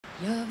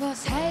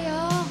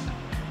여보세요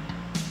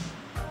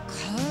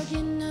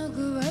거기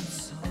누구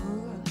없어.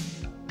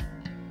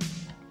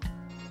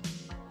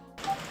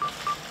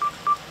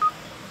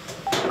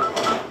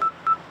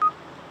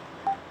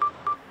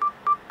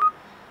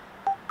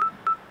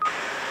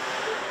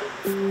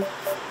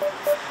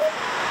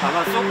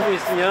 아마 조금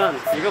있으면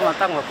이것만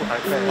딱 먹고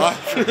갈 거예요. 아,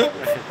 그래요?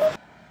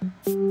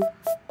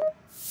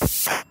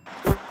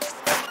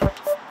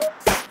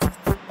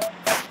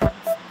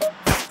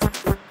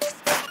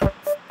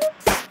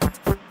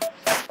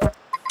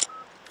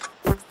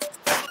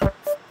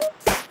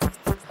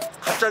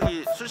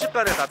 갑자기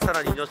순식간에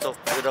나타난 이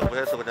녀석이라고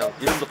해서 그냥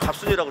이름도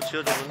갑순이라고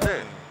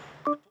지어줬는데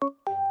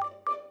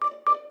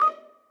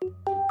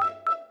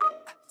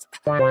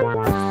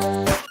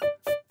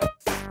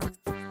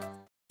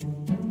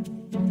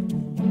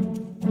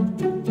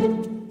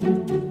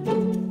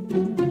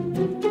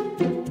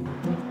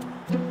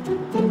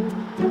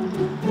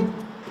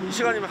이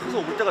시간이면 항상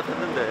올 때가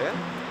됐는데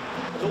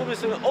조금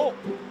있으면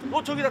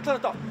저기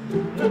나타났다.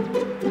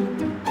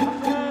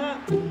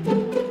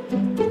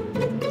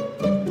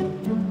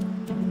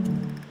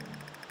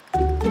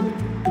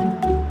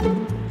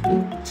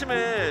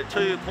 아침에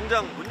저희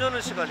공장 문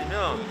여는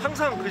시간이면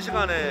항상 그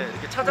시간에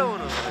이렇게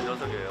찾아오는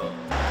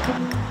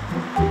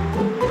녀석이에요.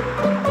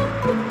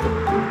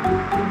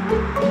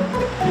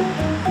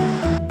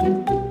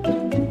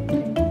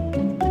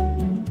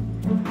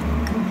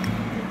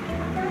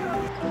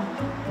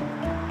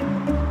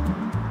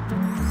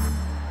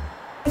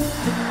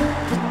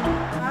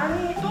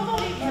 아니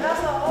또돌이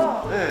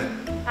개라서 네.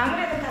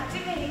 아무래도 다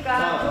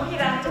찍으니까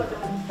여기랑 저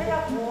좀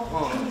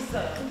해갖고 좀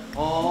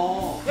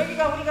있어요.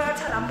 여기가 우리가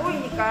잘 안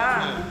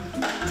보이니까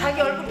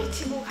자기 얼굴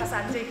비치고 가서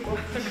앉아있고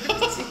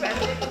비치고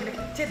앉아있고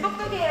그래. 쟤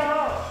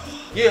똑똑해요.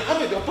 얘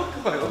하루에 몇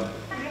바퀴 가요?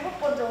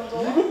 7번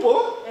정도.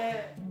 7번?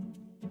 네.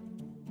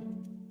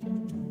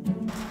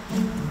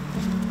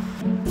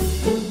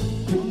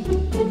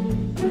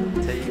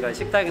 저희가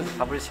식당에서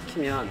밥을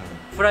시키면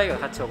후라이가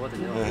같이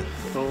오거든요. 네.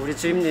 그럼 우리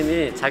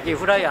주임님이 자기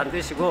후라이 안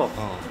드시고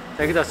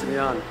여기다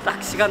주면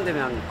딱 시간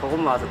되면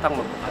그것만 와서 딱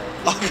먹고 가요.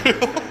 아,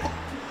 그래요?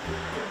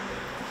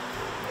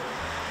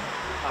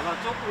 아마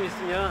조금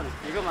있으면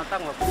이것만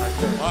딱 먹고 갈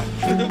거예요. 아,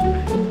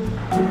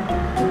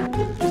 그래요?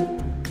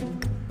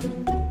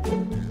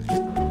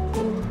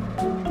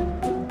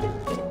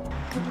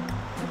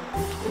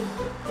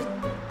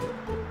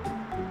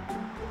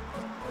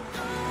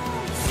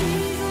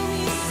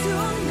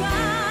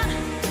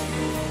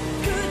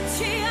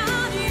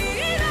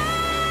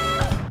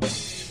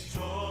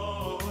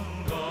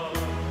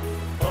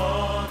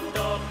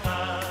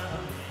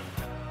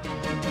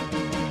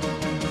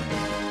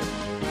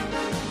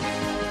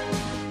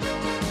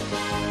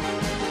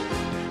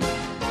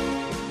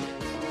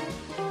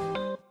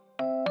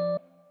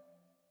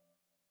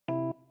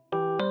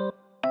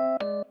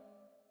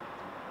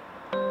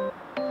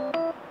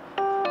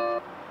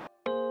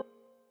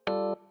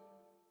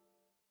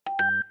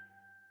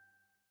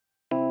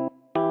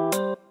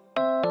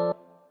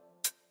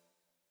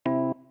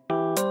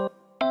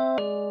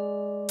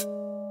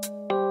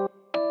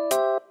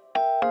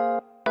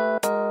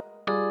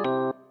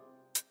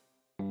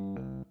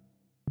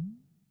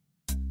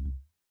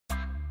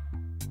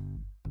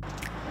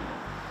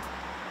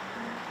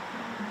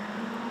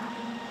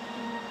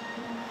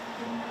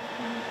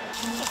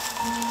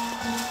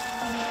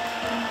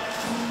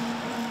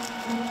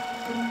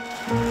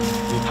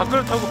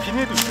 밥그릇하고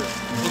비닐도 있어요.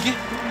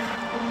 여기?